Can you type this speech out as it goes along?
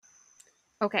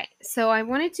Okay, so I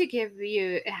wanted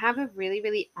to have a really,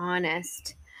 really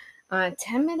honest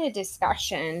 10-minute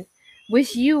discussion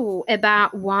with you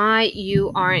about why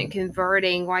you aren't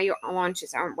converting, why your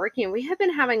launches aren't working. We have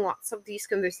been having lots of these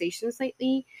conversations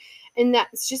lately, and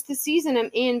that's just the season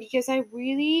I'm in because I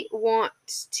really want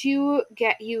to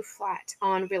get you flat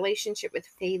on relationship with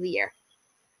failure.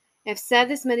 I've said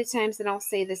this many times and I'll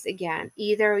say this again.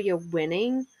 Either you're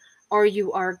winning or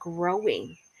you are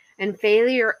growing. And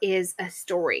failure is a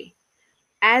story.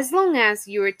 As long as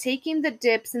you're taking the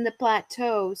dips and the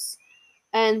plateaus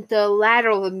and the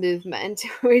lateral movement,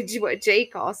 which is what Jay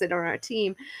calls it on our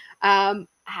team,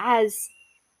 as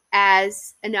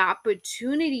an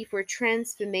opportunity for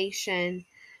transformation,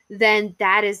 then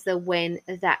that is the win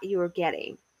that you're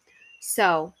getting.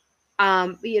 So,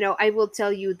 I will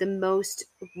tell you the most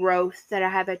growth that I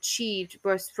have achieved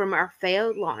was from our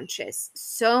failed launches.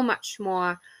 So much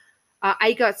more.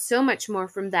 I got so much more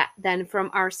from that than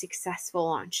from our successful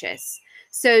launches.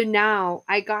 So now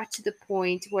I got to the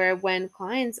point where when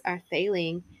clients are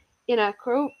failing in a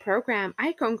program,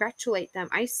 I congratulate them.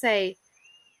 I say,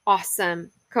 awesome.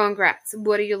 Congrats.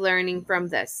 What are you learning from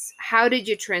this? How did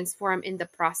you transform in the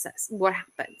process? What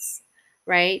happens?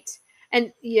 Right?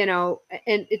 And,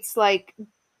 and it's like,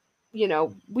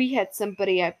 we had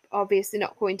somebody, I'm obviously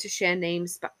not going to share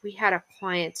names, but we had a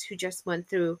client who just went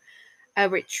through a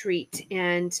retreat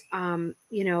and,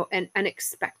 an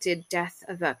unexpected death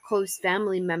of a close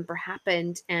family member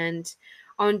happened. And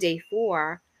on day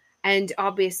 4, and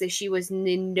obviously she was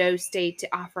in no state to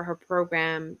offer her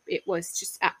program. It was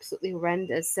just absolutely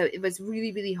horrendous. So it was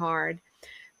really, really hard.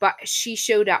 But she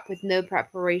showed up with no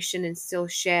preparation and still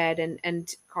shared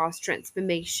and caused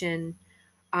transformation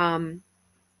um,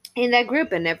 in that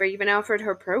group, and never even offered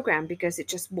her program because it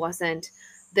just wasn't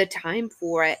the time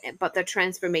for it. But the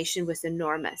transformation was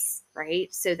enormous,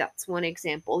 right? So that's one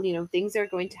example. Things are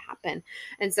going to happen,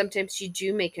 and sometimes you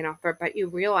do make an offer but you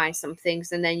realize some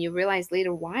things, and then you realize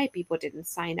later why people didn't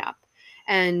sign up.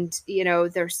 And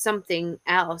there's something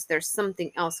else,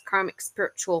 karmic,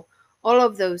 spiritual, all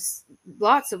of those,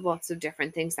 lots of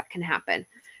different things that can happen.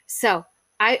 So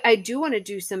I do want to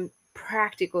do some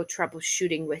practical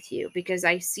troubleshooting with you because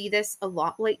I see this a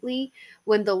lot lately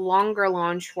when the longer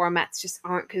launch formats just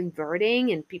aren't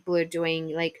converting and people are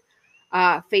doing like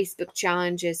Facebook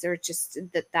challenges, or just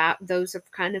that those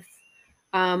have kind of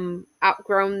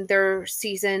outgrown their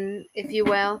season, if you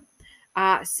will.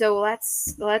 So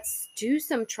let's do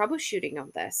some troubleshooting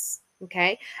on this,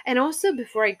 okay? And also,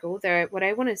 before I go there, what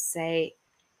I want to say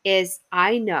is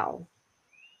I know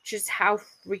just how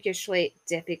freakishly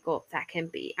difficult that can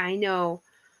be. I know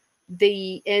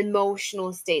the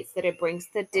emotional states that it brings,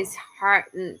 the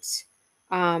disheartened,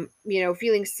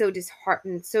 feeling so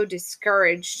disheartened, so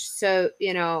discouraged, so,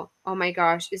 oh my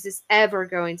gosh, is this ever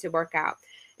going to work out?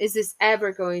 Is this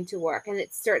ever going to work? And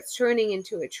it starts turning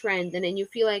into a trend, and then you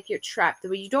feel like you're trapped,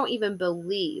 where you don't even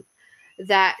believe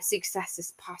that success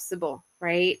is possible,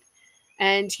 right?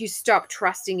 And you stop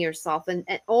trusting yourself, and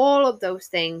all of those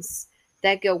things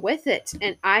that go with it.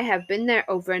 And I have been there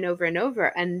over and over and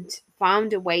over and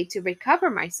found a way to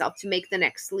recover myself to make the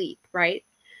next leap, right?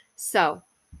 So,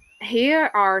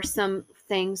 here are some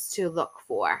things to look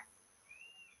for.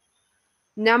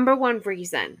 Number one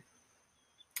reason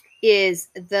is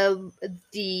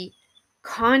the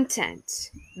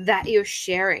content that you're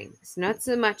sharing. It's not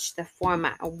so much the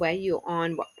format of where you're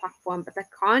on, what platform, but the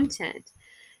content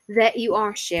that you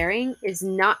are sharing is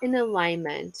not in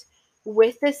alignment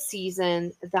with the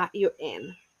season that you're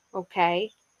in.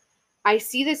 Okay? I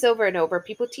see this over and over.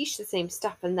 People teach the same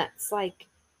stuff, and that's like,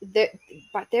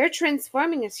 but they're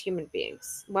transforming as human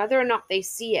beings, whether or not they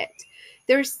see it.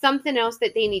 There's something else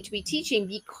that they need to be teaching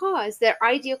because their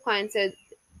ideal clients are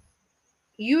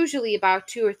usually about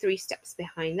 2 or 3 steps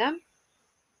behind them.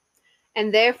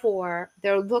 And therefore,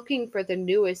 they're looking for the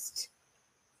newest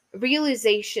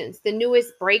realizations, the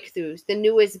newest breakthroughs, the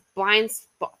newest blind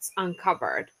spots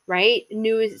uncovered, right?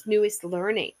 Newest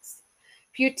learnings.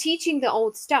 If you're teaching the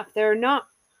old stuff, they're not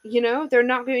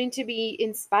going to be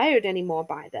inspired anymore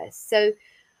by this. So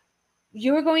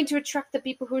you're going to attract the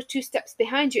people who are 2 steps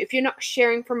behind you. If you're not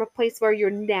sharing from a place where you're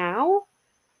now,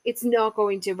 it's not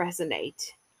going to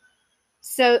resonate.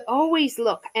 So always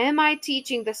look, am I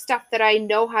teaching the stuff that I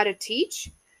know how to teach?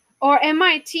 Or am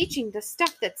I teaching the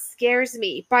stuff that scares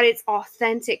me, but it's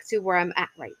authentic to where I'm at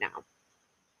right now?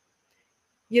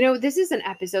 This is an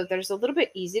episode that is a little bit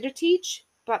easy to teach,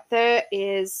 but there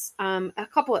is a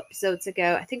couple episodes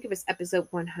ago, I think it was episode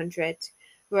 100,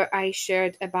 where I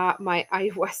shared about my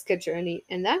ayahuasca journey,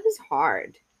 and that was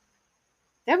hard.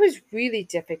 That was really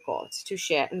difficult to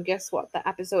share. And guess what? The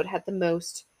episode had the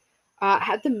most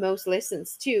had the most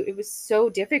listens too. It was so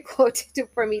difficult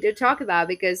for me to talk about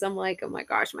because I'm like, oh my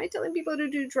gosh, am I telling people to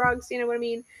do drugs? You know what I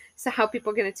mean? So how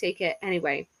people are gonna take it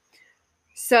anyway?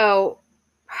 So,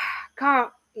 God,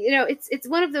 it's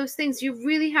one of those things you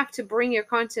really have to bring your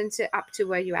content up to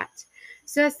where you're at.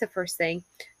 So that's the first thing.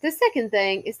 The second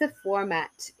thing is the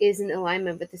format is in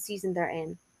alignment with the season they're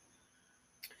in.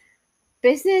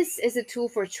 Business is a tool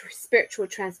for spiritual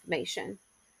transformation.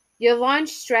 Your launch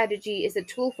strategy is a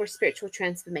tool for spiritual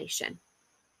transformation.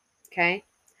 Okay?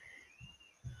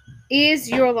 Is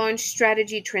your launch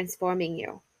strategy transforming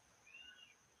you?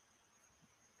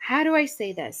 How do I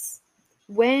say this?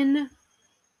 When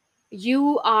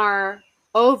you are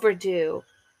overdue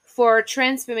for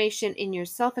transformation in your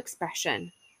self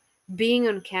expression, being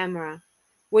on camera,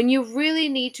 when you really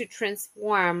need to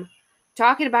transform,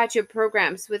 talking about your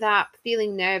programs without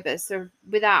feeling nervous or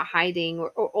without hiding or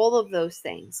all of those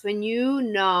things, when you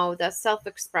know that self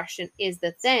expression is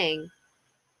the thing,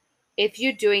 if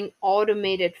you're doing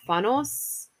automated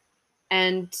funnels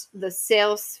and the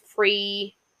sales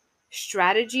free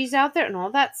strategies out there and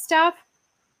all that stuff,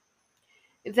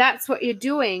 if that's what you're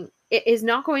doing, it is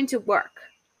not going to work.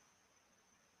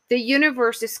 The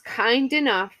universe is kind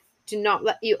enough to not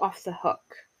let you off the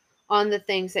hook on the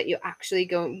things that you actually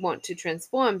want to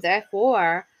transform.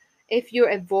 Therefore, if you're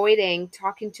avoiding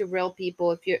talking to real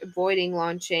people, if you're avoiding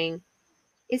launching,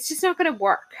 it's just not going to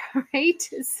work, right?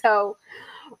 So,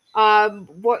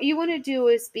 what you want to do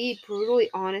is be brutally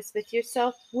honest with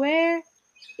yourself. Where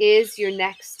is your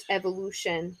next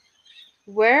evolution?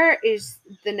 Where is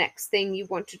the next thing you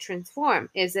want to transform?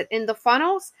 Is it in the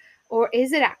funnels, or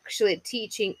is it actually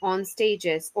teaching on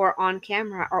stages or on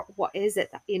camera, or what is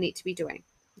it that you need to be doing?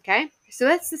 Okay, so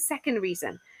that's the second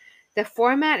reason. The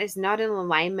format is not in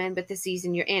alignment with the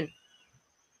season you're in.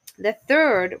 The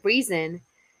third reason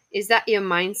is that your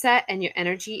mindset and your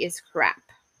energy is crap.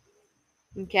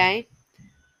 Okay,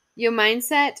 your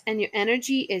mindset and your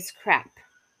energy is crap.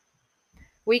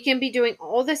 We can be doing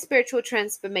all the spiritual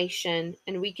transformation,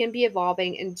 and we can be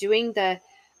evolving and doing the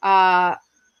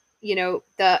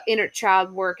the inner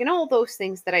child work and all those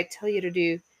things that I tell you to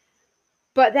do.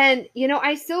 But then,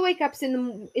 I still wake up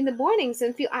in the mornings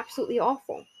and feel absolutely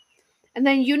awful. And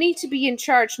then you need to be in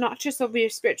charge, not just of your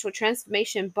spiritual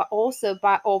transformation, but also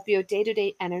of your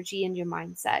day-to-day energy and your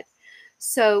mindset.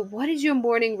 So what is your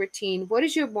morning routine? What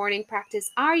is your morning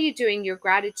practice? Are you doing your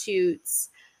gratitudes?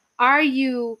 Are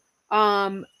you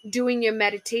doing your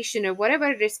meditation or whatever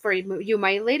it is for you?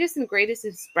 My latest and greatest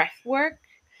is breath work.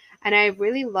 And I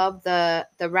really love the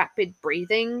rapid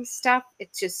breathing stuff.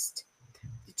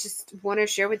 Just want to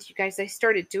share with you guys. I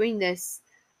started doing this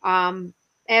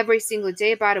every single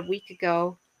day about a week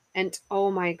ago, and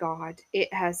oh my god,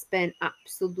 it has been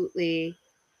absolutely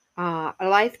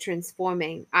life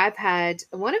transforming. I've had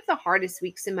one of the hardest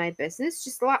weeks in my business,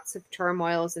 just lots of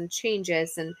turmoils and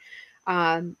changes, and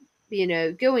um,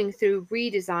 going through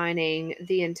redesigning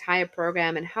the entire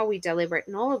program and how we deliver it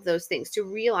and all of those things to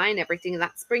realign everything. And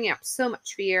that's bringing up so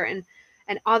much fear and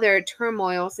other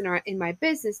turmoils in my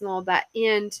business and all that.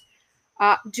 And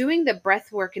doing the breath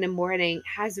work in the morning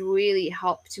has really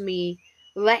helped me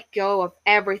let go of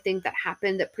everything that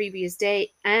happened the previous day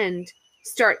and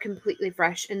start completely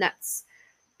fresh. And that's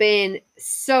been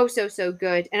so, so, so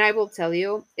good. And I will tell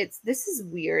you, this is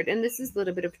weird and this is a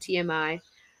little bit of TMI,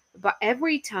 but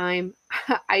every time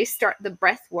I start the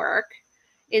breath work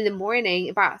in the morning,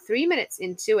 about 3 minutes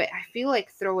into it, I feel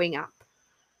like throwing up.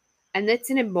 And that's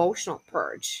an emotional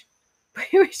purge.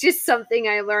 It was just something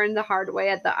I learned the hard way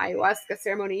at the ayahuasca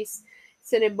ceremonies.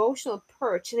 It's an emotional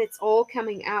purge, and it's all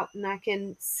coming out, and I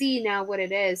can see now what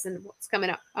it is and what's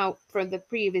coming out from the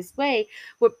previous way.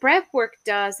 What breath work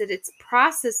does is it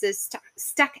processes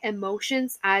stuck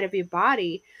emotions out of your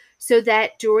body so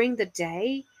that during the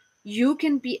day you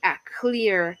can be a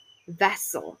clear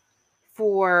vessel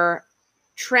for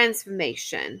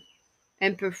transformation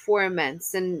and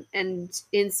performance and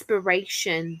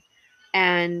inspiration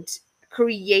and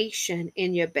creation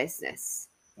in your business.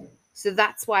 So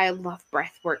that's why I love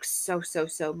breath work so, so,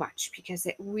 so much, because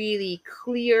it really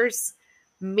clears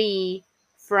me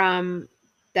from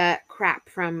the crap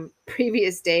from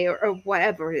previous day or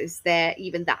whatever is there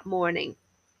even that morning.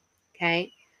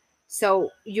 Okay. So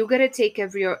you got to take care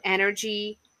of your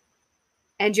energy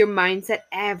and your mindset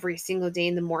every single day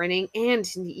in the morning and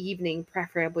in the evening,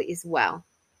 preferably as well.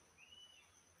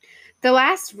 The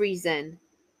last reason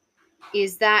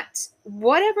is that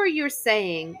whatever you're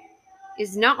saying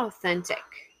is not authentic,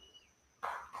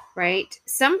 right?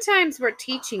 Sometimes we're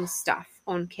teaching stuff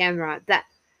on camera that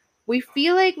we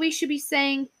feel like we should be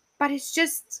saying, but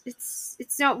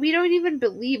it's not, we don't even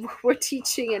believe what we're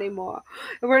teaching anymore.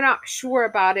 We're not sure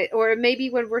about it. Or maybe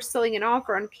when we're selling an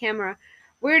offer on camera,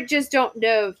 we just don't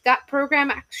know if that program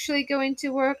actually going to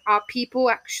work. Are people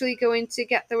actually going to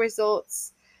get the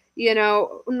results? And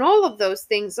all of those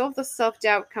things, all the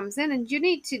self-doubt comes in, and you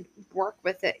need to work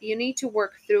with it. You need to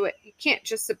work through it. You can't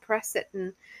just suppress it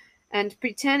and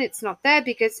pretend it's not there,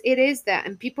 because it is there,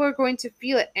 and people are going to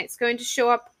feel it, and it's going to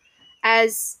show up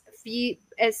as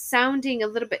as sounding a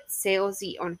little bit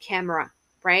salesy on camera,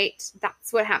 right?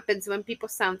 That's what happens when people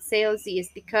sound salesy, is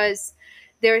because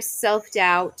there's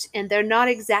self-doubt and they're not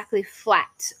exactly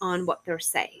flat on what they're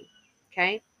saying.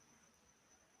 Okay.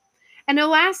 And the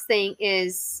last thing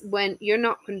is, when you're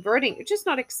not converting, you're just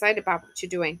not excited about what you're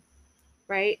doing,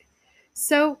 right?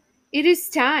 So it is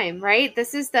time, right?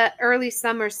 This is the early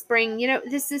summer, spring.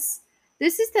 This is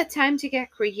the time to get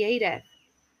creative.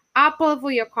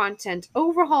 Up-level your content,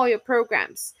 overhaul your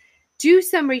programs, do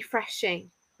some refreshing,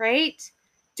 right?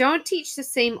 Don't teach the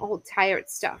same old tired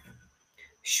stuff.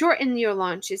 Shorten your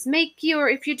launches. If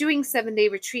you're doing 7-day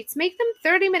retreats, make them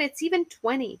 30 minutes, even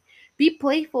 20. Be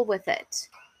playful with it,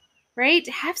 right?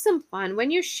 Have some fun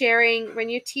when you're sharing, when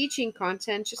you're teaching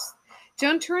content. Just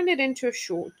don't turn it into a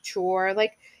short chore.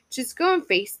 Like, just go on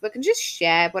Facebook and just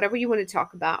share whatever you want to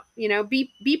talk about.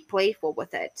 Be playful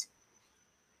with it,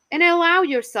 and allow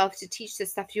yourself to teach the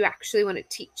stuff you actually want to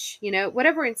teach.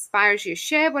 Whatever inspires you,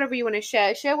 share whatever you want to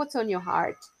share what's on your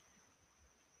heart,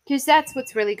 because that's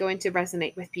what's really going to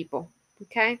resonate with people.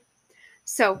 Okay.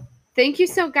 So thank you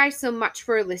guys so much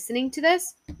for listening to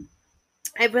this.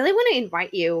 I really want to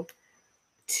invite you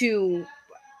to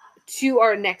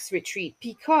our next retreat,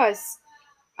 because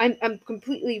I'm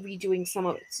completely redoing some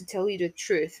of it, to tell you the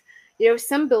truth.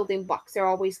 Some building blocks are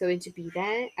always going to be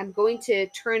there. I'm going to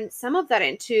turn some of that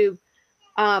into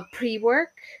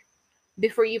pre-work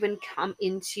before you even come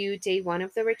into day one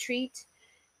of the retreat.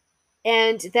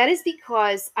 And that is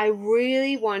because I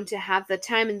really want to have the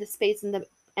time and the space and the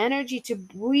energy to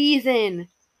breathe in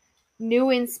new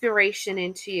inspiration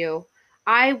into you.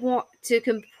 I want to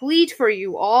complete for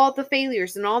you all the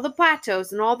failures and all the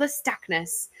plateaus and all the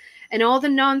stuckness and all the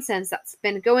nonsense that's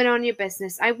been going on in your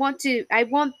business. I want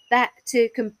that to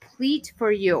complete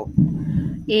for you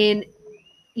in,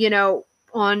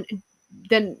 on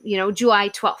then, July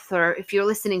 12th, or if you're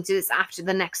listening to this after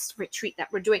the next retreat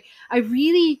that we're doing. I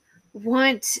really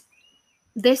want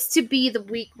this to be the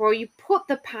week where you put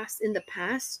the past in the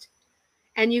past,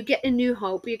 and you get a new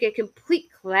hope. You get complete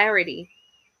clarity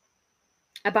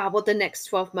about what the next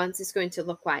 12 months is going to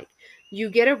look like. You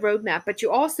get a roadmap, but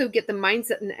you also get the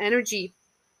mindset and energy,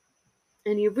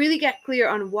 and you really get clear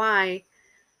on why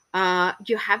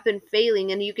you have been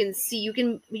failing, and you can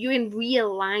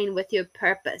realign with your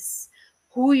purpose,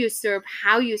 who you serve,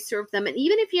 how you serve them. And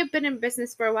even if you've been in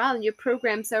business for a while and your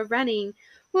programs are running,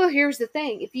 well, here's the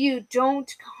thing: if you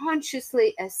don't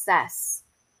consciously assess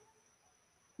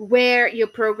where your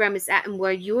program is at and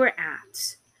where you're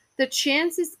at, the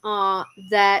chances are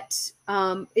that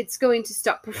it's going to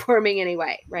stop performing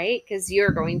anyway, right? Because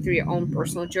you're going through your own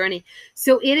personal journey.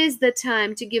 So it is the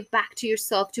time to give back to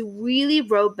yourself, to really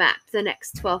roadmap the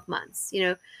next 12 months.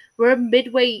 We're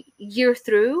midway year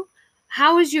through.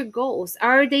 How is your goals?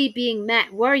 Are they being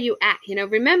met? Where are you at?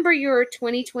 Remember your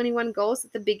 2021 goals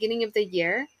at the beginning of the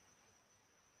year?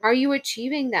 Are you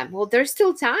achieving them? Well, there's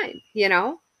still time.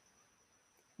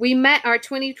 We met our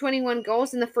 2021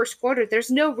 goals in the first quarter.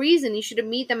 There's no reason you should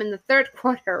meet them in the third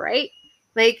quarter, right?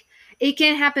 Like, it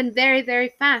can happen very, very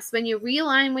fast when you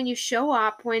realign, when you show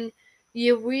up, when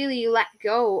you really let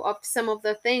go of some of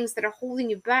the things that are holding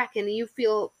you back, and you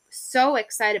feel so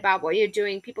excited about what you're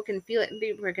doing. People can feel it, and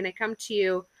people are going to come to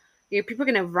you. People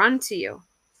are going to run to you,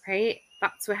 right?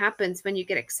 That's what happens when you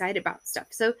get excited about stuff.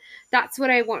 So that's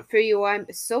what I want for you. I'm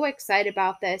so excited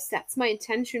about this. That's my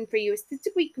intention for you, is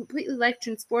to be completely life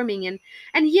transforming. And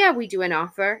yeah, we do an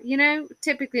offer,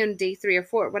 typically on day 3 or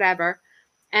 4, whatever.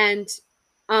 And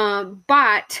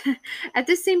but at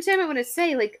the same time, I want to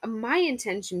say, like, my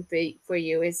intention for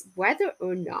you is, whether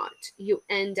or not you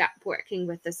end up working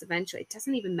with us eventually, it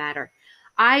doesn't even matter.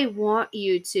 I want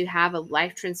you to have a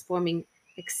life transforming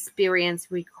experience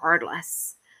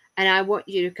regardless. And I want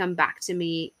you to come back to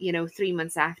me, 3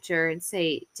 months after, and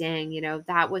say, dang,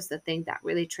 that was the thing that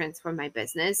really transformed my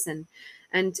business. And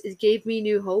it gave me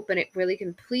new hope, and it really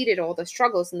completed all the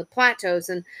struggles and the plateaus,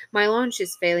 and my launch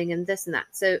is failing, and this and that.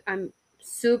 So I'm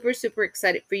super, super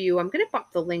excited for you. I'm going to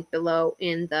pop the link below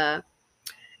in the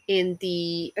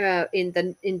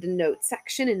notes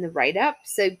section, in the write-up.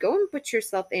 So go and put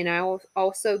yourself in. I will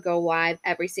also go live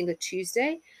every single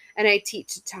Tuesday, and I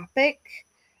teach a topic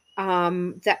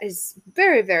that is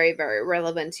very, very, very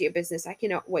relevant to your business. I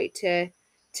cannot wait to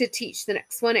teach the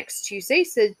next one next Tuesday.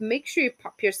 So make sure you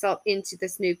pop yourself into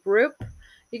this new group.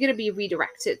 You're going to be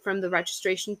redirected from the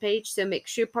registration page. So make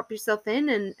sure you pop yourself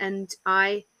in, and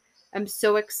I am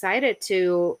so excited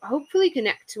to hopefully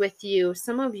connect with you,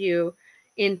 some of you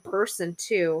in person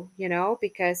too,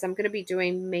 because I'm going to be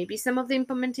doing maybe some of the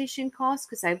implementation calls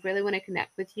because I really want to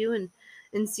connect with you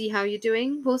and see how you're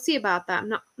doing. We'll see about that. I'm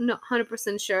not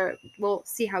 100% sure. We'll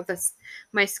see how this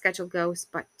my schedule goes,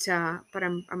 but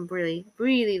I'm really,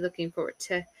 really looking forward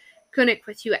to connect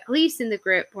with you, at least in the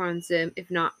group or on Zoom,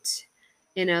 if not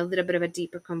in a little bit of a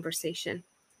deeper conversation.